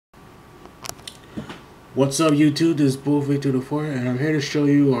What's up YouTube, this is Bullfit24 and I'm here to show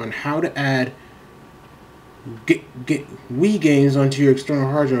you on how to add get Wii games onto your external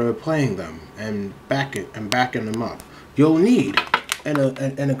hard drive by playing them and backing them up. You'll need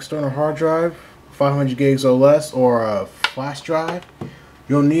an external hard drive, 500 gigs or less, or a flash drive.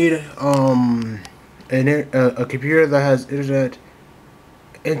 You'll need a computer that has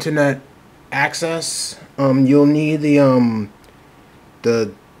internet access. You'll need the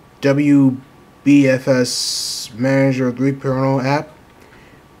WBFS Manager 3.0 app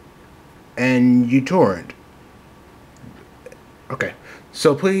and uTorrent. Okay,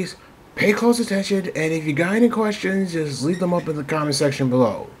 so please pay close attention, and if you got any questions, just leave them up in the comment section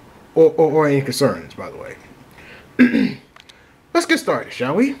below, or any concerns, by the way. Let's get started,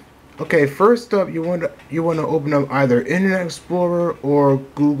 shall we? Okay, first up, you want to open up either Internet Explorer or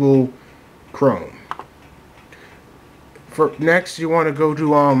Google Chrome. Next, you want to go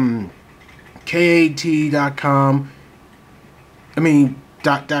to kat.com.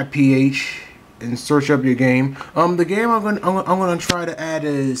 .ph and search up your game. The game I'm gonna try to add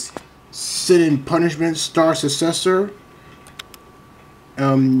is Sin and Punishment Star Successor.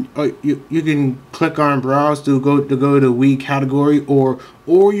 You can click on browse to go to Wii category, or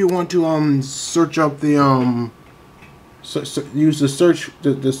you want to search up the use the search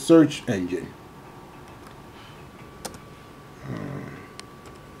engine.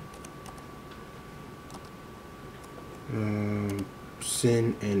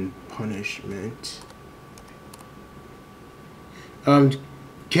 Sin and Punishment.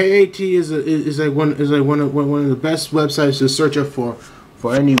 KAT is one of the best websites to search up for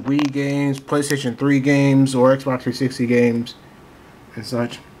any Wii games, PlayStation 3 games, or Xbox 360 games and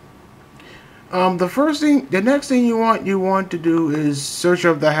such. The next thing you want to do is search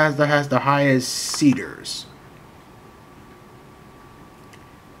up that has the highest seeders.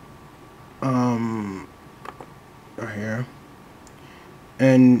 Right here,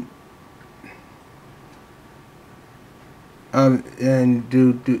 and here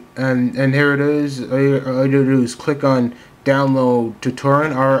it is. All you do is click on download to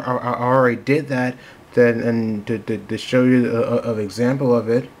torrent. I already did that. And to show you an example of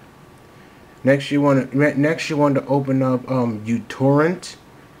it. Next you want to open up uTorrent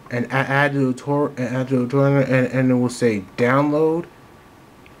and add to the torrent, and it will say download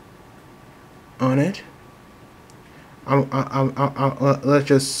on it. Let's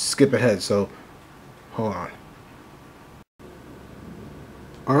just skip ahead. So hold on.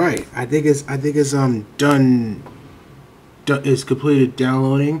 All right, I think it's done. It's completed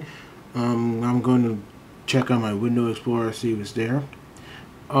downloading. I'm going to check on my Windows Explorer, see if it's there.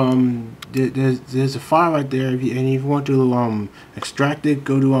 There's a file right there, and if you want to extract it,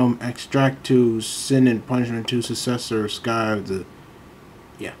 go to extract to Sin and Punishment 2 Successor Sky of the.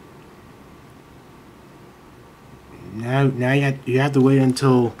 Yeah. Now you have to wait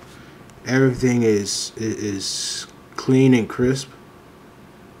until everything is clean and crisp.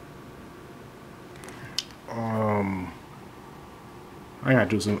 I gotta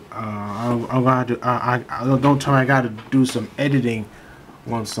do some. I'm gonna have to. Don't tell me I gotta do some editing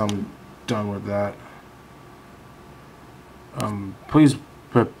once I'm done with that. Please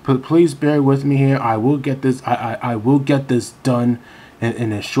bear with me here. I will get this. I will get this done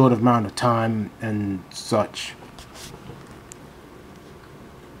in a short amount of time and such.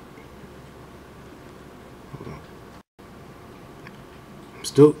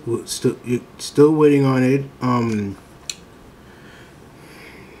 Still waiting on it.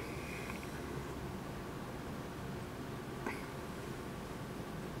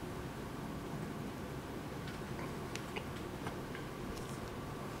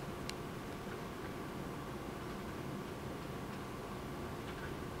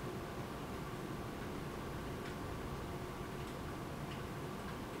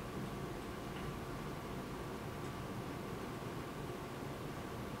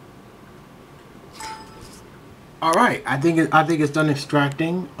 All right, I think it's done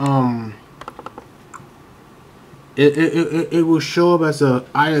extracting. It will show up as a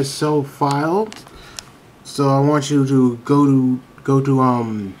ISO file. So I want you to go to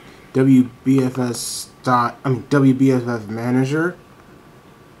WBFS Manager.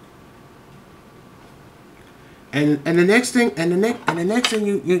 And the next thing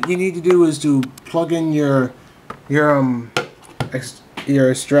you need to do is to plug in your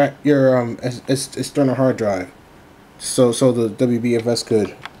external hard drive. So the WBFS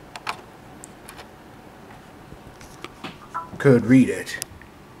could read it.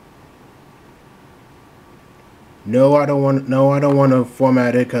 No, I don't want to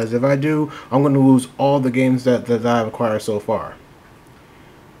format it, because if I do, I'm going to lose all the games that I've acquired so far.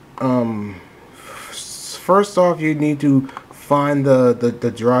 first off, you need to find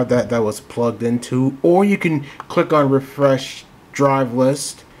the drive that was plugged into, or you can click on refresh drive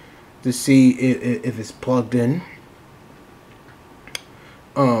list to see if it's plugged in.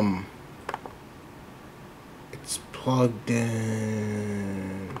 It's plugged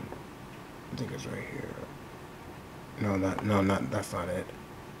in. I think it's right here. No, that's not it.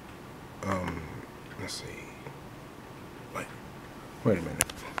 Let's see. Wait a minute.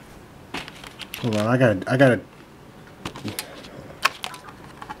 Hold on, I gotta.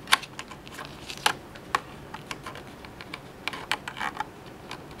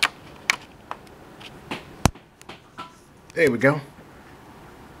 There we go.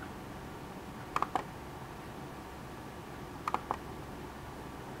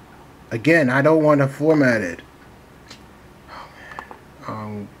 Again, I don't want to format it.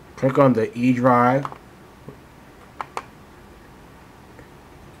 Click on the E drive.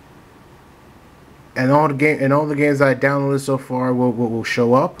 And all the games I downloaded so far will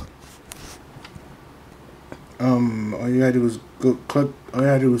show up. All you gotta do is click. All you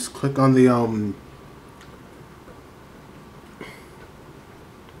gotta do is click on the I'm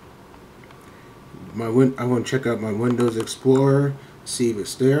gonna check out my Windows Explorer, see if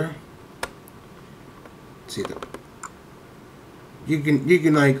it's there. See that you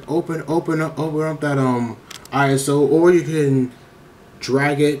can like open up that ISO, or you can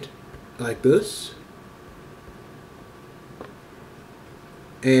drag it like this,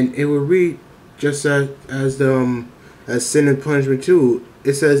 and it will read just as Sin and Punishment 2.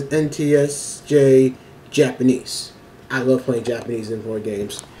 It says NTSJ Japanese. I love playing Japanese import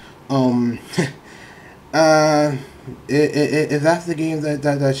games. If that's the game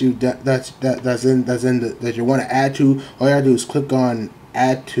that you want to add to, all you gotta do is click on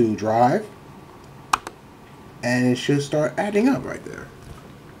Add to Drive, and it should start adding up right there.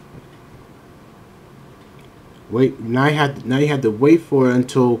 Wait, now you have to wait for it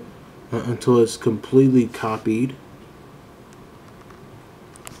until it's completely copied.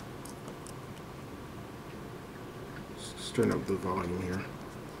 Let's turn up the volume here.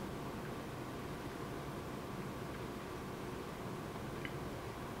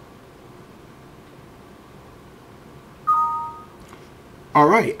 All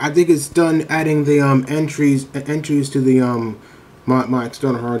right, I think it's done adding the entries to the my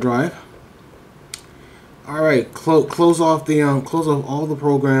external hard drive. All right, close off all the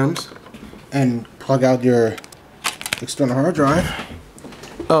programs and plug out your external hard drive.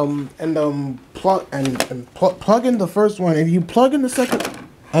 Plug in the first one. If you plug in the second,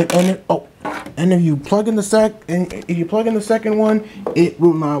 and if you plug in the second one, it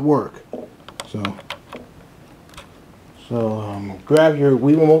will not work. So grab your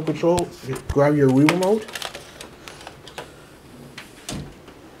Wii remote control. Grab your Wii remote.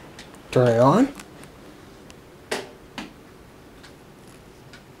 Turn it on.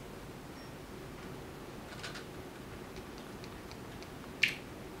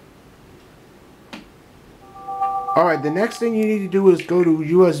 All right. The next thing you need to do is go to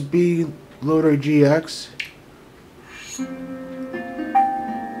USB Loader GX.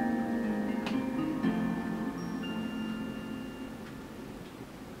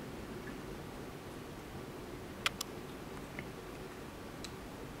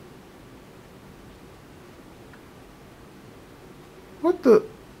 What the?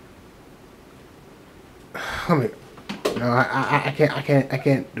 Let me. No, I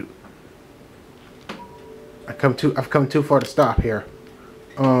can't do. I've come too far to stop here.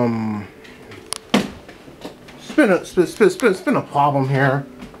 It's been a problem here.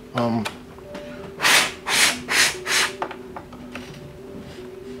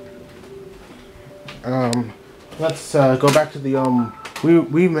 Let's go back to the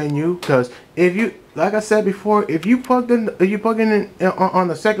Wii menu, because if you, like I said before, if you plug in on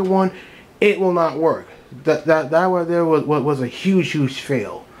the second one, it will not work. That right there was a huge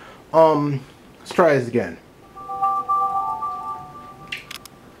fail. Let's try this again.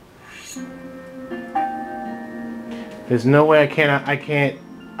 There's no way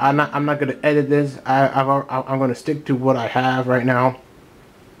I'm not gonna edit this. I'm gonna stick to what I have right now.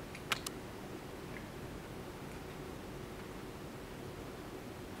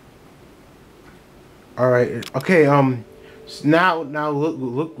 All right. Okay. Now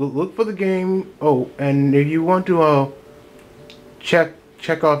look for the game. Oh, and if you want to check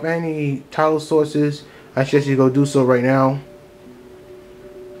off any title sources, I suggest you go do so right now.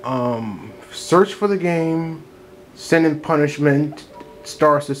 Search for the game Sin and Punishment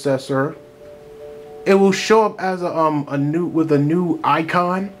Star Successor. It will show up as a new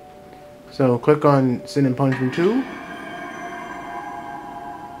icon. So click on Sin and Punishment 2.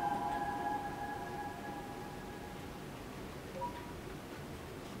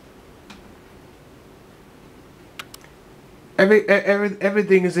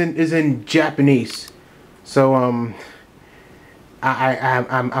 everything is in Japanese. So I'm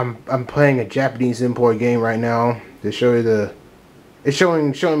playing a Japanese import game right now to show you the. It's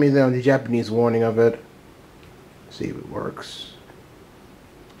showing me the Japanese warning of it. Let's see if it works.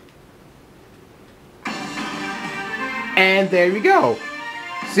 And there you go.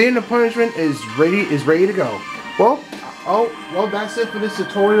 Seeing the punishment is ready to go. Well, that's it for this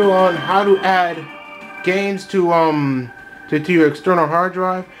tutorial on how to add games to your external hard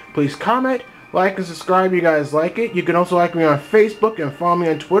drive. Please comment, like, and subscribe if you guys like it. You can also like me on Facebook and follow me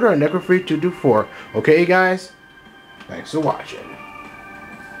on Twitter at Necrofreak224. Okay, guys? Thanks for watching.